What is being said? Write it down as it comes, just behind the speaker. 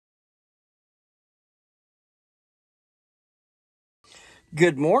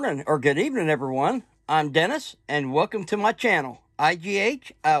Good morning or good evening, everyone. I'm Dennis, and welcome to my channel,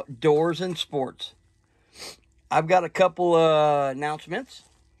 IGH Outdoors and Sports. I've got a couple announcements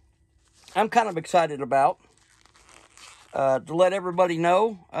I'm kind of excited about to let everybody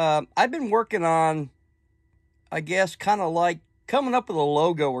know. I've been working on, I guess, kind of like coming up with a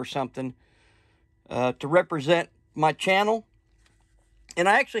logo or something to represent my channel. And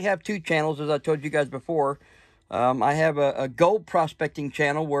I actually have two channels, as I told you guys before. I have a gold prospecting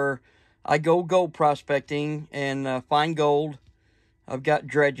channel where I go gold prospecting and find gold. I've got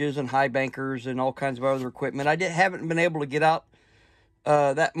dredges and high bankers and all kinds of other equipment. I haven't been able to get out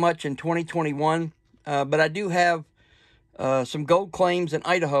that much in 2021, but I do have some gold claims in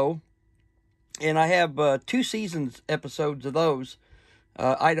Idaho, and I have 2 seasons episodes of those.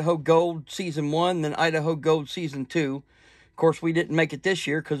 Idaho Gold Season 1, then Idaho Gold Season 2. Of course, we didn't make it this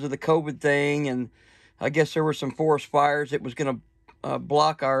year because of the COVID thing, and I guess there were some forest fires. It was going to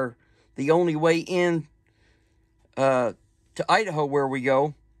block the only way in to Idaho where we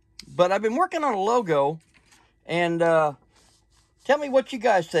go. But I've been working on a logo, and tell me what you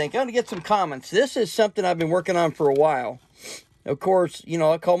guys think. I'm going to get some comments. This is something I've been working on for a while. Of course, you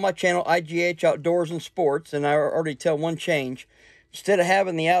know, I call my channel IGH Outdoors and Sports, and I already tell one change. Instead of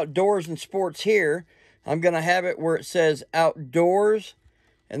having the outdoors and sports here, I'm going to have it where it says outdoors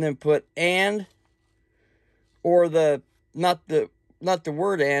and then put and, or the, not the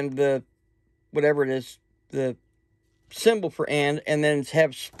word and, the, whatever it is, the symbol for and then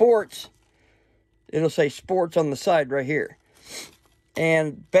have sports. It'll say sports on the side right here.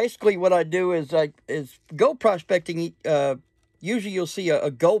 And basically what I do is gold prospecting. Usually you'll see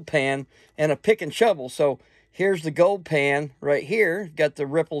a gold pan and a pick and shovel. So here's the gold pan right here, got the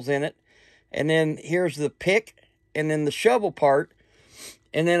ripples in it. And then here's the pick and then the shovel part.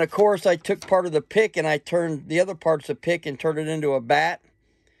 And then, of course, I took part of the pick and I turned the other parts of the pick and turned it into a bat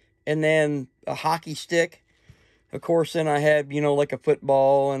and then a hockey stick. Of course, then I have, you know, like a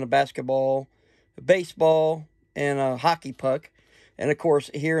football and a basketball, a baseball, and a hockey puck. And, of course,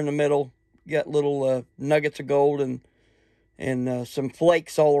 here in the middle, you got little nuggets of gold and some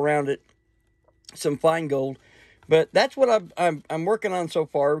flakes all around it, some fine gold. But that's what I'm working on so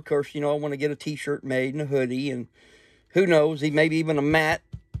far. Of course, you know, I want to get a T-shirt made and a hoodie, and who knows, maybe even a mat,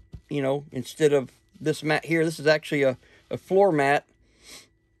 you know, instead of this mat here. This is actually a floor mat,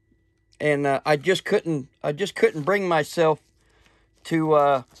 and I just couldn't bring myself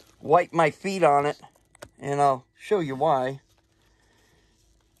to wipe my feet on it, and I'll show you why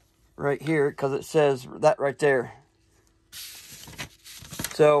right here, because it says that right there.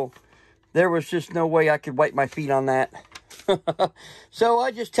 So there was just no way I could wipe my feet on that. So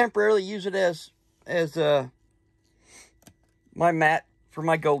I just temporarily use it as my mat for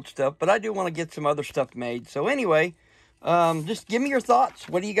my gold stuff. But I do want to get some other stuff made. So anyway, just give me your thoughts.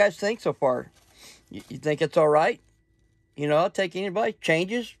 What do you guys think so far? You think it's all right? You know, I'll take anybody.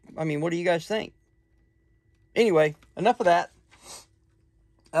 Changes? I mean, what do you guys think? Anyway, enough of that.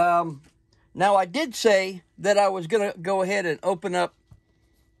 Now, I did say that I was going to go ahead and open up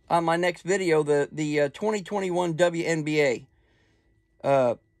on my next video the 2021 WNBA.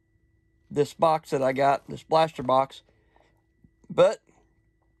 This box that I got, this blaster box. But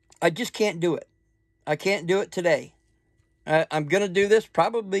I just can't do it. I can't do it today. I'm going to do this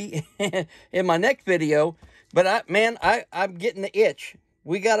probably in my next video. But, I'm getting the itch.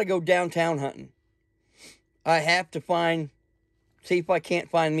 We got to go downtown hunting. I have to see if I can't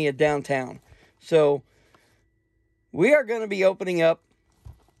find me a downtown. So, we are going to be opening up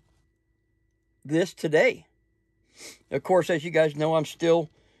this today. Of course, as you guys know, I'm still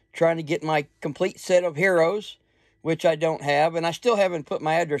trying to get my complete set of heroes, which I don't have, and I still haven't put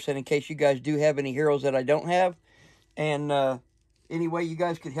my address in case you guys do have any heroes that I don't have. And any way you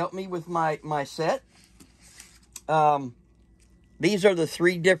guys could help me with my set. These are the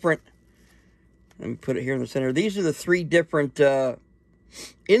 3 different, let me put it here in the center. These are the 3 different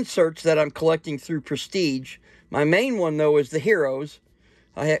inserts that I'm collecting through Prestige. My main one, though, is the heroes.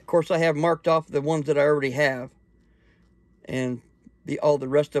 Of course, I have marked off the ones that I already have. And all the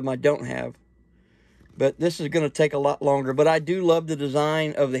rest of them I don't have. But this is going to take a lot longer. But I do love the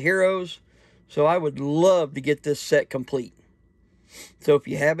design of the heroes. So I would love to get this set complete. So if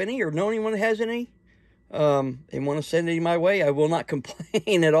you have any or know anyone that has any, and want to send any my way, I will not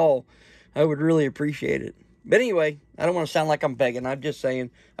complain at all. I would really appreciate it. But anyway, I don't want to sound like I'm begging. I'm just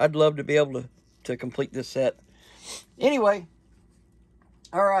saying I'd love to be able to complete this set. Anyway.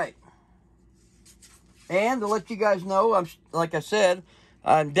 All right, and to let you guys know, like I said,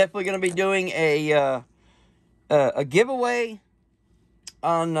 I'm definitely going to be doing a giveaway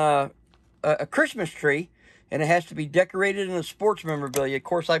on a Christmas tree. and it has to be decorated in a sports memorabilia. Of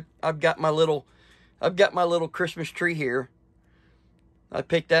course, I've got my little Christmas tree here. I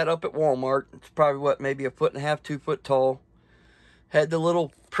picked that up at Walmart. It's probably what, maybe 1.5 2 foot tall. Had the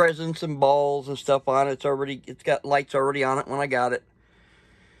little presents and balls and stuff on it. It's got lights already on it when I got it.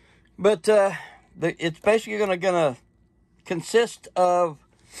 But it's basically gonna consist of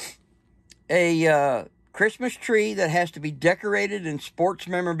a Christmas tree that has to be decorated in sports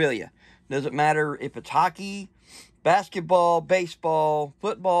memorabilia. Doesn't matter if it's hockey, basketball, baseball,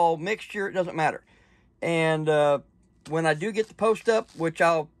 football, mixture. It doesn't matter. And when I do get the post up, which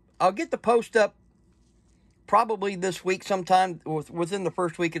I'll get the post up probably this week sometime within the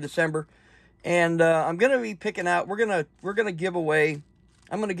first week of December, and I'm gonna be picking out. I'm gonna give away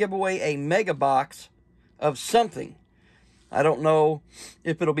a mega box of something. I don't know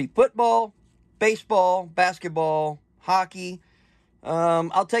if it'll be football, baseball, basketball, hockey.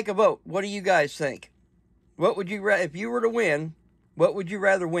 I'll take a vote. What do you guys think? What would you if you were to win? What would you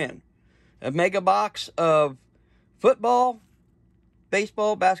rather win? A mega box of football,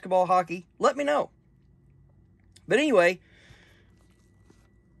 baseball, basketball, hockey? Let me know. But anyway,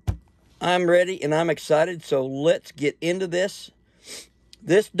 I'm ready and I'm excited, so let's get into this.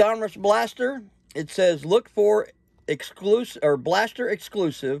 This Donrus Blaster, it says look for exclusive or Blaster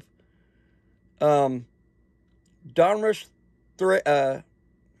exclusive. Donrus I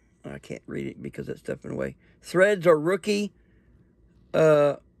can't read it because it's stepping away. Threads or rookie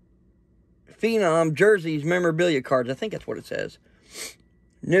Phenom jerseys memorabilia cards. I think that's what it says.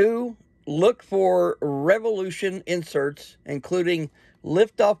 New, look for Revolution inserts, including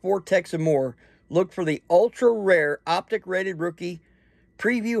Liftoff Vortex and more. Look for the ultra rare optic rated rookie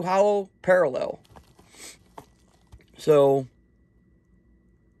preview hollow parallel. So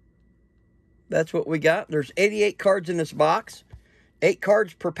that's what we got. There's 88 cards in this box. 8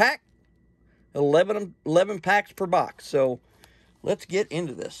 cards per pack. 11 packs per box. So let's get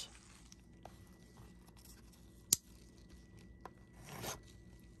into this.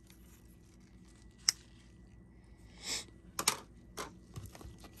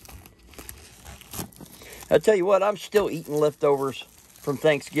 I tell you what, I'm still eating leftovers from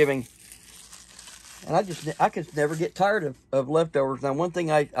Thanksgiving. And I could never get tired of leftovers. Now, one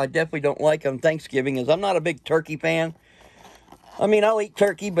thing I definitely don't like on Thanksgiving is I'm not a big turkey fan. I mean, I'll eat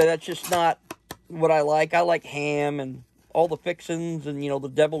turkey, but that's just not what I like. I like ham and all the fixings and, the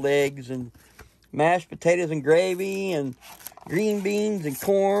deviled eggs and mashed potatoes and gravy and green beans and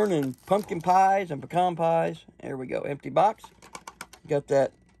corn and pumpkin pies and pecan pies. There we go. Empty box. Got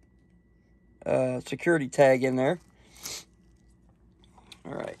that security tag in there.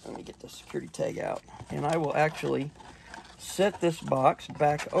 All right, let me get the security tag out. And I will actually set this box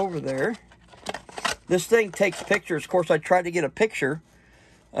back over there. This thing takes pictures. Of course, I tried to get a picture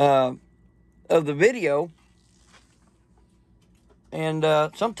of the video. And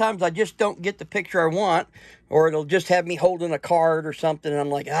sometimes I just don't get the picture I want. Or it'll just have me holding a card or something. And I'm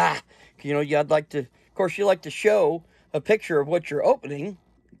like, I'd like to... Of course, you like to show a picture of what you're opening.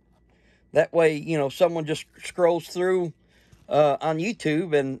 That way, someone just scrolls through on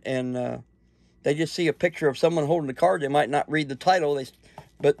YouTube and they just see a picture of someone holding the card. They might not read the title,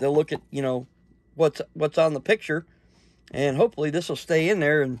 but they'll look at, what's on the picture. And hopefully this will stay in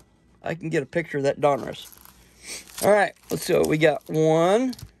there and I can get a picture of that Donrus. All right, let's see what we got.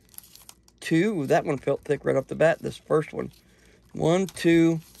 1, 2. That one felt thick right off the bat, this first one. 1,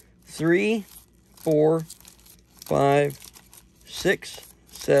 2, 3, 4, 5, 6,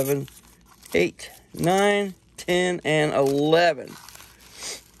 7, 8, 9, 10, and 11.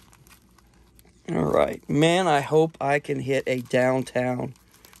 All right. Man, I hope I can hit a downtown.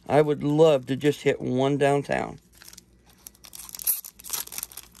 I would love to just hit one downtown.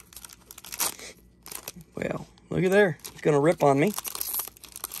 Well, look at there. It's going to rip on me.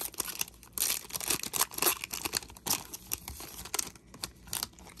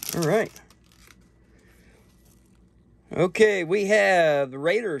 All right. Okay, we have the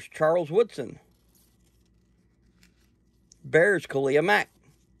Raiders, Charles Woodson. Bears, Khalil Mack.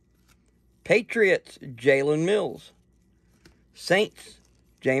 Patriots, Jalen Mills. Saints,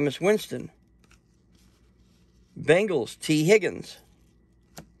 Jameis Winston. Bengals, T. Higgins.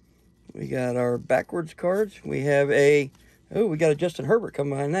 We got our backwards cards. We have we got a Justin Herbert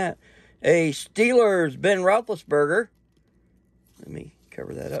coming behind that. A Steelers, Ben Roethlisberger. Let me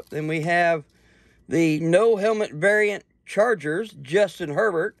cover that up. Then we have the no helmet variant Chargers, Justin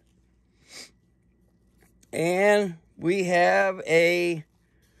Herbert. And we have a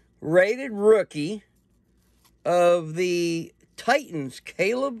rated rookie of the Titans,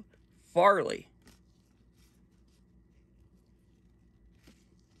 Caleb Farley.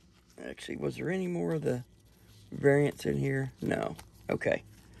 Actually, was there any more of the... variants in here? No. Okay.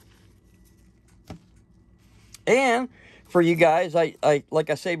 And for you guys, I like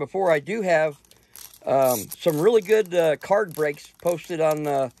I say before, I do have some really good card breaks posted on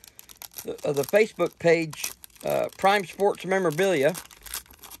the Facebook page, Prime Sports Memorabilia.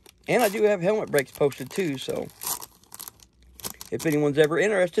 And I do have helmet breaks posted too, so if anyone's ever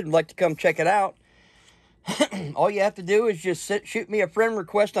interested and would like to come check it out, all you have to do is just shoot me a friend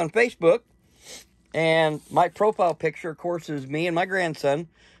request on Facebook. And my profile picture, of course, is me and my grandson.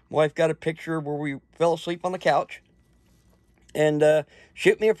 My wife got a picture where we fell asleep on the couch. And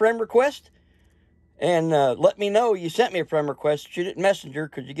shoot me a friend request. And let me know you sent me a friend request. Shoot it in Messenger,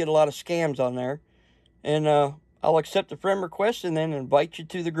 because you get a lot of scams on there. And I'll accept the friend request and then invite you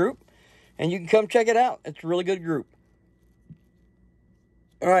to the group. And you can come check it out. It's a really good group.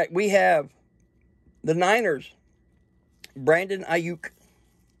 All right, we have the Niners, Brandon Ayuk.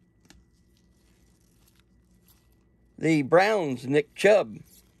 The Browns, Nick Chubb.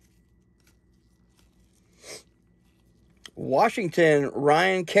 Washington,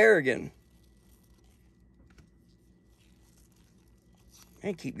 Ryan Kerrigan.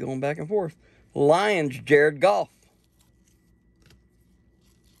 And keep going back and forth. Lions, Jared Goff.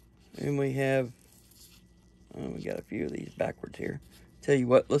 And we have, we got a few of these backwards here. Tell you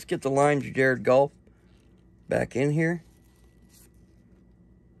what, let's get the Lions, Jared Goff back in here.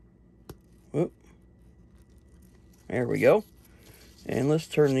 Whoop. There we go. And let's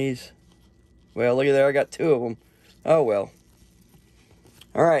turn these. Well, look at there. I got two of them. Oh, well.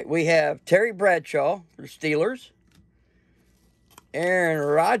 All right. We have Terry Bradshaw for the Steelers. Aaron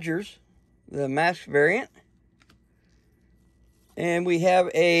Rodgers, the mask variant. And we have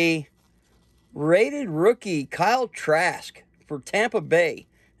a rated rookie, Kyle Trask for Tampa Bay.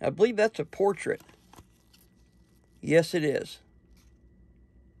 I believe that's a portrait. Yes, it is.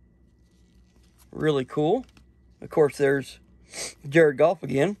 Really cool. Of course, there's Jared Goff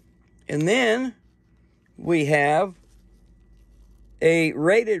again. And then we have a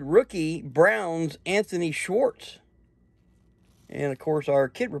rated rookie, Browns, Anthony Schwartz. And, of course, our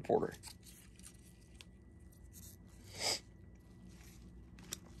kid reporter.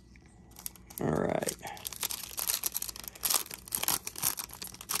 All right.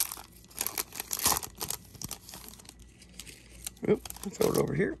 Oop, I'll throw it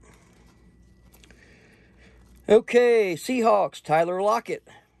over here. Okay, Seahawks, Tyler Lockett.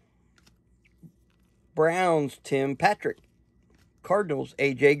 Browns, Tim Patrick. Cardinals,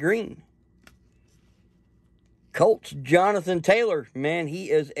 A.J. Green. Colts, Jonathan Taylor. Man, he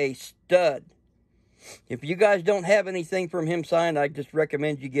is a stud. If you guys don't have anything from him signed, I just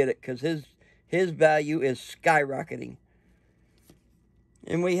recommend you get it, because his value is skyrocketing.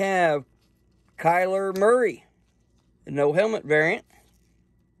 And we have Kyler Murray, the no helmet variant.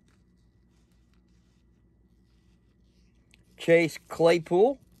 Chase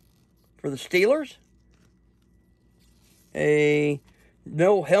Claypool for the Steelers. A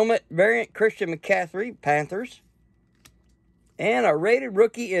no helmet variant, Christian McCaffrey, Panthers. And our rated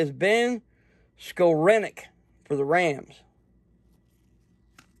rookie is Ben Skowronek for the Rams.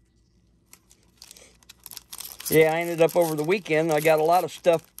 Yeah, I ended up over the weekend. I got a lot of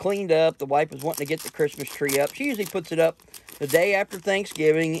stuff cleaned up. The wife was wanting to get the Christmas tree up. She usually puts it up the day after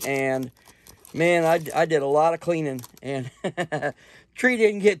Thanksgiving. And, man, I did a lot of cleaning. And tree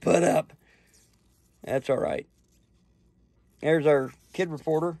didn't get put up. That's all right. There's our kid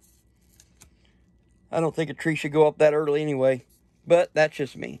reporter. I don't think a tree should go up that early anyway. But that's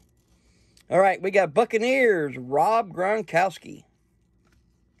just me. All right, we got Buccaneers, Rob Gronkowski.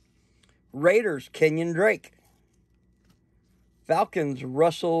 Raiders, Kenyon Drake. Falcons,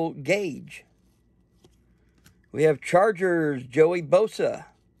 Russell Gage. We have Chargers, Joey Bosa.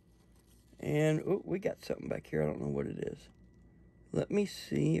 And ooh, we got something back here. I don't know what it is. Let me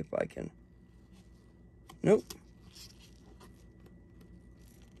see if I can. Nope.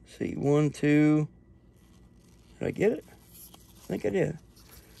 Let's see, 1, 2. Did I get it? I think I did.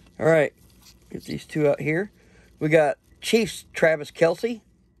 All right. Get these two out here. We got Chiefs, Travis Kelce.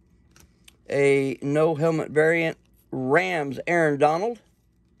 A no helmet variant, Rams, Aaron Donald.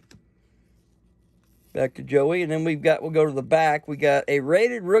 Back to Joey. And then we'll go to the back. We got a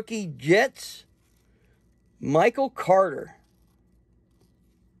rated rookie, Jets, Michael Carter.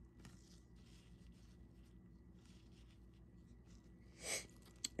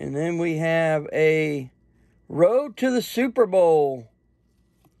 And then we have a road to the Super Bowl.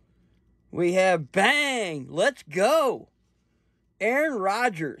 We have, bang, let's go, Aaron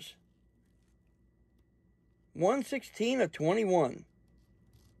Rodgers. 1/16/21.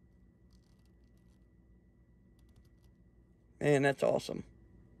 Man, that's awesome.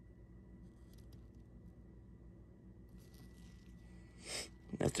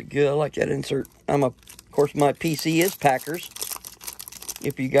 That's a good, I like that insert. Of course, my PC is Packers.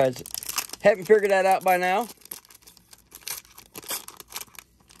 If you guys haven't figured that out by now.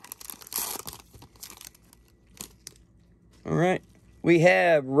 All right. We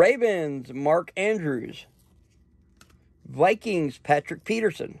have Ravens, Mark Andrews. Vikings, Patrick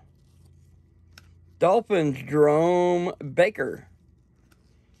Peterson. Dolphins, Jerome Baker.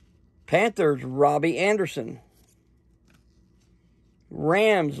 Panthers, Robbie Anderson.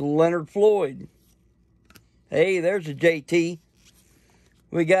 Rams, Leonard Floyd. Hey, there's a JT.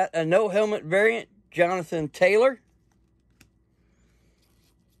 We got a no-helmet variant, Jonathan Taylor.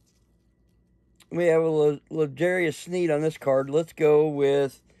 We have a L'Jarius Sneed on this card. Let's go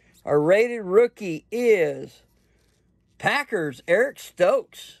with our rated rookie is Packers, Eric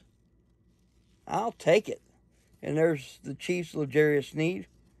Stokes. I'll take it. And there's the Chiefs, L'Jarius Sneed.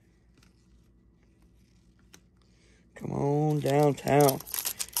 Come on, downtown.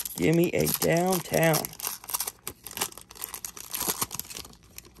 Give me a downtown.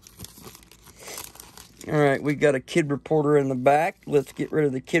 All right, we got a kid reporter in the back. Let's get rid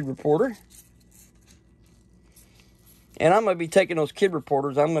of the kid reporter. And I'm going to be taking those kid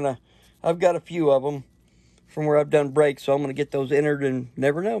reporters. I've got a few of them from where I've done breaks, so I'm going to get those entered, and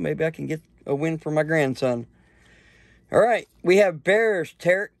never know, maybe I can get a win for my grandson. All right, we have Bears,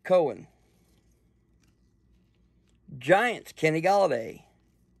 Tarek Cohen. Giants, Kenny Golladay.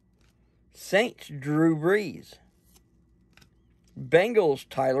 Saints, Drew Brees. Bengals,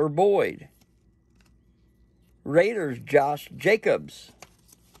 Tyler Boyd. Raiders, Josh Jacobs.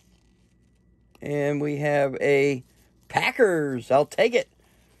 And we have a Packers, I'll take it.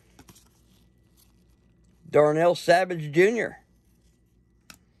 Darnell Savage Jr.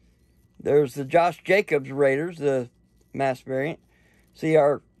 There's the Josh Jacobs Raiders, the mass variant. See,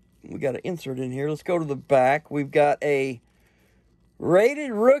 we got an insert in here. Let's go to the back. We've got a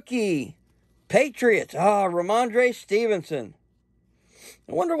rated rookie, Patriots. Ramondre Stevenson.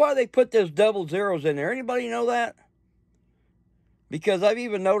 I wonder why they put those double zeros in there. Anybody know that? Because I've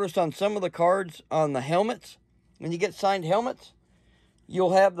even noticed on some of the cards on the helmets, when you get signed helmets,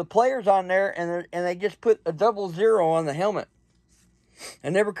 you'll have the players on there, and they just put a double zero on the helmet. I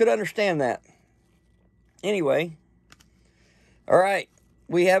never could understand that. Anyway, all right,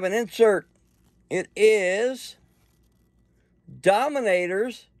 we have an insert. It is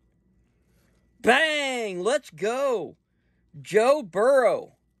Dominators. Bang! Let's go. Joe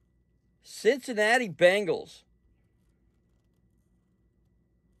Burrow, Cincinnati Bengals.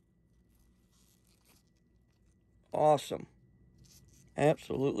 Awesome.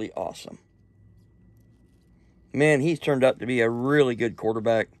 Absolutely awesome. Man, he's turned out to be a really good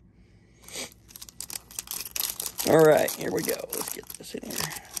quarterback. All right, here we go. Let's get this in here.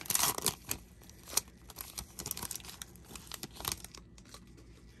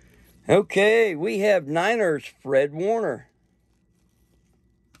 Okay, we have Niners, Fred Warner.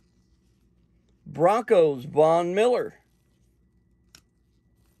 Broncos, Von Miller.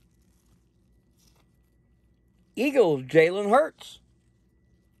 Eagles, Jalen Hurts.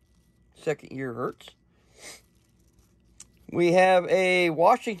 Second year Hurts. We have a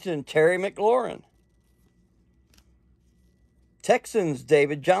Washington, Terry McLaurin. Texans,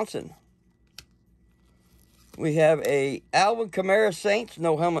 David Johnson. We have a Alvin Kamara Saints,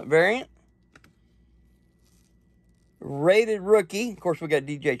 no helmet variant. Rated rookie, of course we got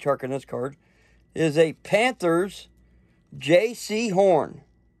DJ Chark on this card, is a Panthers, J.C. Horn.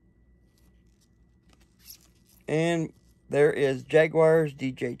 And there is Jaguars,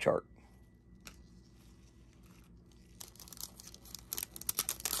 DJ Chark.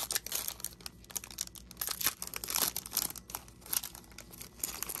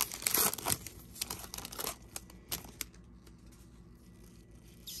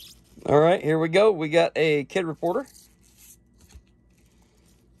 All right, here we go. We got a kid reporter.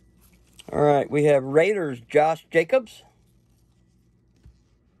 All right, we have Raiders, Josh Jacobs.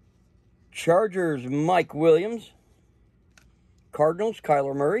 Chargers, Mike Williams. Cardinals,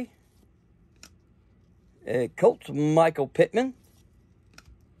 Kyler Murray. Colts, Michael Pittman.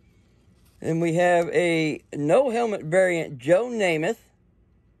 And we have a no-helmet variant, Joe Namath.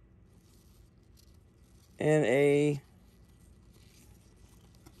 And a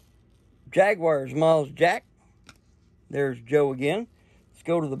Jaguars, Miles Jack. There's Joe again. Let's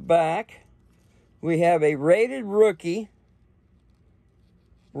go to the back. We have a rated rookie,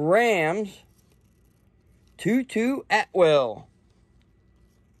 Rams, Tutu Atwell.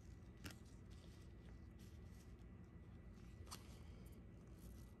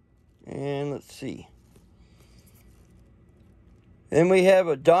 And let's see. Then we have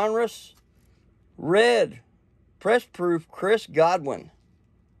a Donrus Red, Press Proof, Chris Godwin.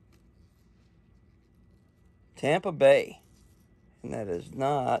 Tampa Bay. And that is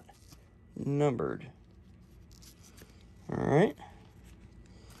not numbered. All right.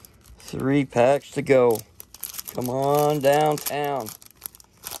 3 packs to go. Come on downtown.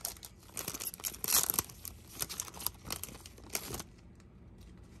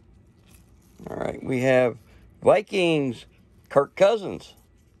 All right, we have Vikings, Kirk Cousins.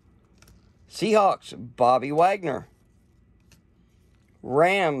 Seahawks, Bobby Wagner.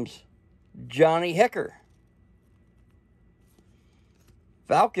 Rams, Johnny Hecker.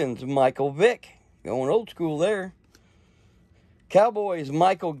 Falcons, Michael Vick. Going old school there. Cowboys,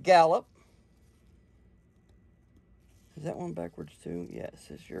 Michael Gallup. Is that one backwards too? Yes,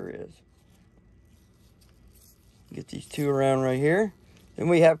 it sure is. Get these 2 around right here. Then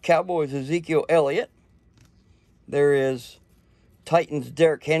we have Cowboys, Ezekiel Elliott. There is Titans,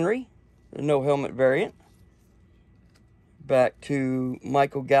 Derrick Henry, the no helmet variant. Back to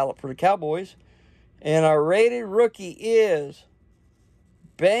Michael Gallup for the Cowboys. And our rated rookie is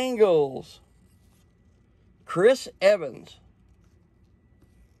Bengals, Chris Evans.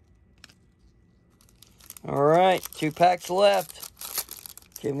 All right, 2 packs left.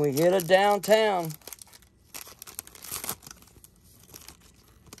 Can we hit a downtown?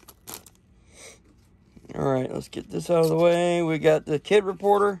 All right, let's get this out of the way. We got the Kid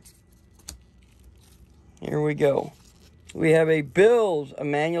Reporter. Here we go. We have a Bills,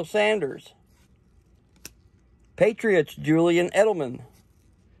 Emmanuel Sanders. Patriots, Julian Edelman.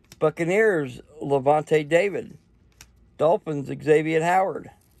 Buccaneers, Levante David. Dolphins, Xavier Howard.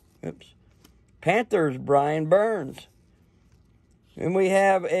 Oops. Panthers, Brian Burns. And we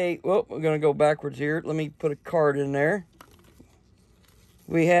have a, well, we're going to go backwards here. Let me put a card in there.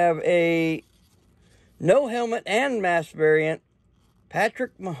 We have a no helmet and mask variant,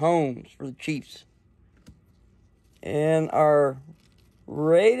 Patrick Mahomes for the Chiefs. And our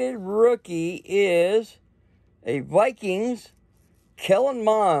rated rookie is a Vikings, Kellen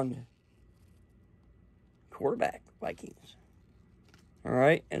Mond. Quarterback, Vikings. All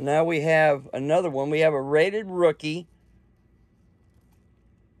right, and now we have another one. We have a rated rookie,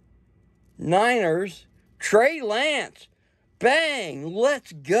 Niners, Trey Lance. Bang,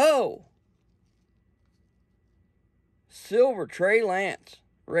 let's go. Silver, Trey Lance,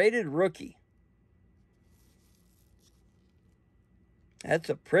 rated rookie.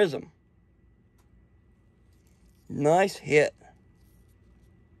 That's a prism. Nice hit.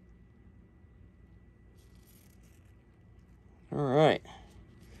 All right.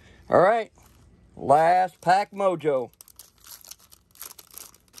 All right. Last pack mojo.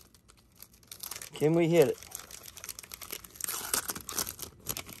 Can we hit it?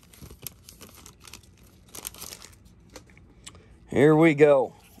 Here we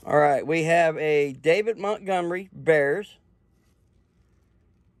go. All right. We have a David Montgomery, Bears.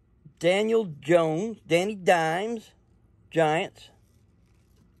 Daniel Jones, Danny Dimes, Giants.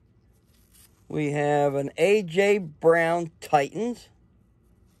 We have an A.J. Brown, Titans.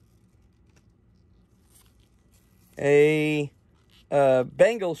 A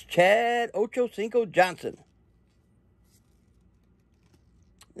Bengals, Chad Ochocinco Johnson.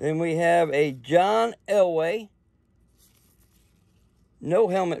 Then we have a John Elway, no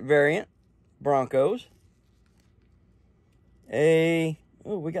helmet variant, Broncos.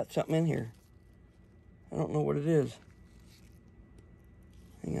 Oh, we got something in here. I don't know what it is.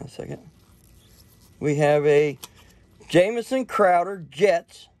 Hang on a second. We have a Jamison Crowder,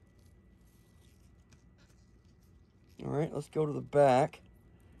 Jets. All right, let's go to the back.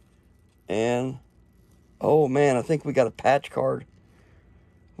 And, oh man, I think we got a patch card.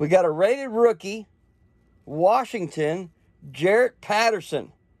 We got a rated rookie, Washington, Jarrett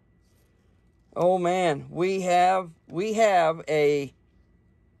Patterson. Oh man, we have a,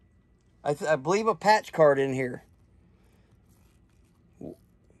 I believe, a patch card in here.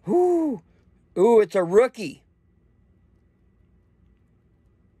 Ooh, it's a rookie.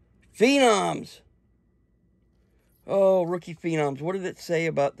 Phenoms. Oh, rookie Phenoms. What did it say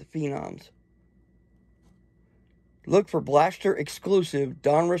about the Phenoms? Look for Blaster exclusive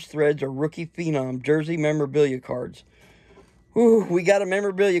Donrus Threads or Rookie Phenom jersey memorabilia cards. Ooh, we got a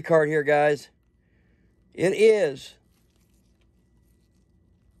memorabilia card here, guys. It is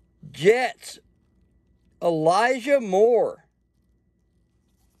Jets, Elijah Moore.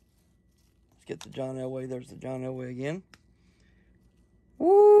 Let's get the John Elway. There's the John Elway again.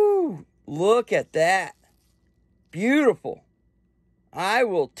 Woo! Look at that. Beautiful. I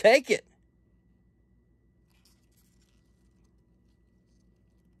will take it.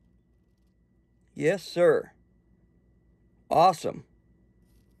 Yes, sir. Awesome.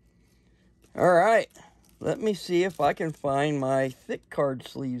 All right. Let me see if I can find my thick card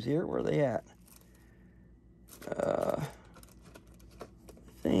sleeves here. Where are they at? I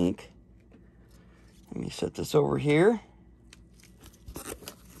think. Let me set this over here.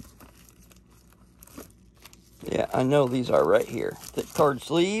 Yeah, I know these are right here. Thick card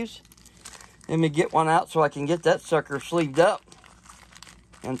sleeves. Let me get one out so I can get that sucker sleeved up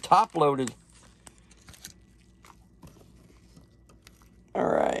and top loaded. All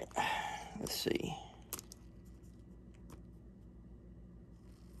right, let's see.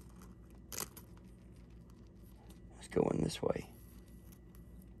 Let's go in this way.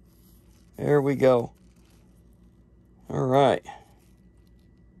 There we go. All right.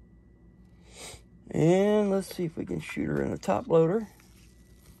 And let's see if we can shoot her in a top loader.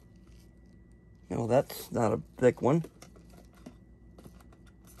 No, that's not a thick one.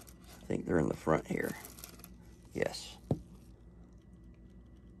 I think they're in the front here. Yes.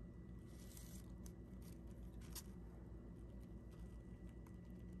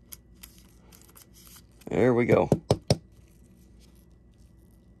 There we go.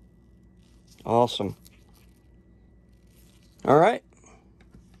 Awesome. All right.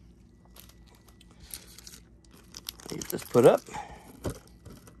 Get this put up.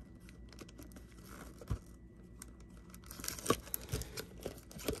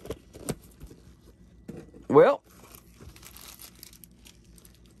 Well,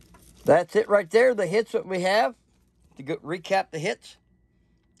 that's it right there. The hits that we have. To go recap the hits.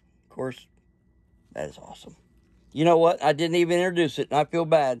 Of course, that is awesome. You know what? I didn't even introduce it, and I feel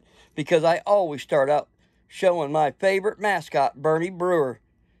bad because I always start out showing my favorite mascot, Bernie Brewer,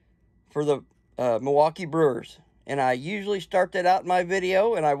 for the Milwaukee Brewers. And I usually start that out in my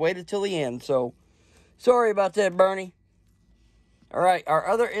video, and I waited till the end. So, sorry about that, Bernie. All right, our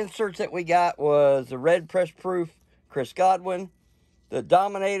other inserts that we got was the Red Press Proof Chris Godwin, the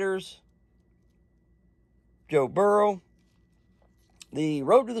Dominators, Joe Burrow, the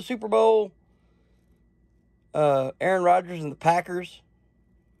Road to the Super Bowl, Aaron Rodgers and the Packers.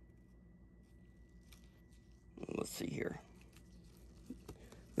 Let's see here.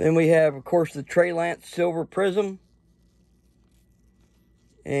 Then we have, of course, the Trey Lance Silver Prism.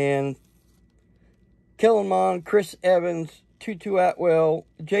 And Kellen Mond, Chris Evans, Tutu Atwell,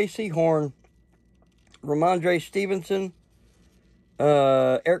 J.C. Horn, Ramondre Stevenson,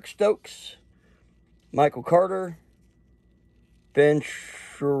 Eric Stokes, Michael Carter, Ben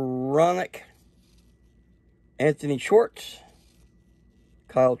Shronik, Anthony Schwartz,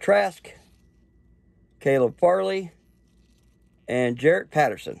 Kyle Trask, Caleb Farley, and Jarrett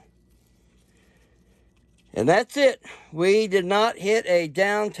Patterson. And that's it. We did not hit a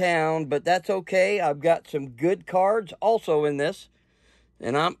downtown, but that's okay. I've got some good cards also in this,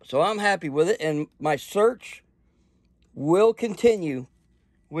 and I'm happy with it. And my search will continue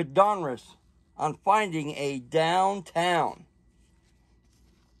with Donrus on finding a downtown.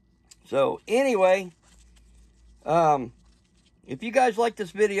 So anyway, if you guys like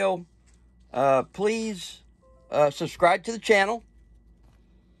this video, please subscribe to the channel.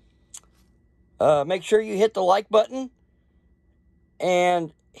 Make sure you hit the like button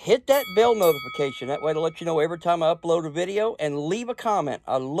and hit that bell notification. That way it'll let you know every time I upload a video, and leave a comment.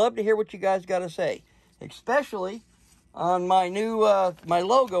 I'd love to hear what you guys got to say, especially on my new my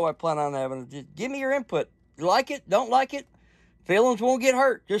logo I plan on having. Just give me your input. Like it, don't like it, feelings won't get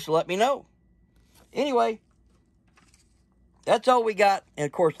hurt. Just let me know. Anyway, that's all we got. And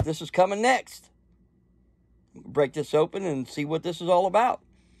of course, this is coming next. Break this open and see what this is all about.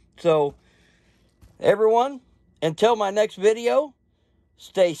 So, everyone, until my next video,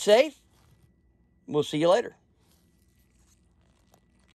 stay safe. We'll see you later.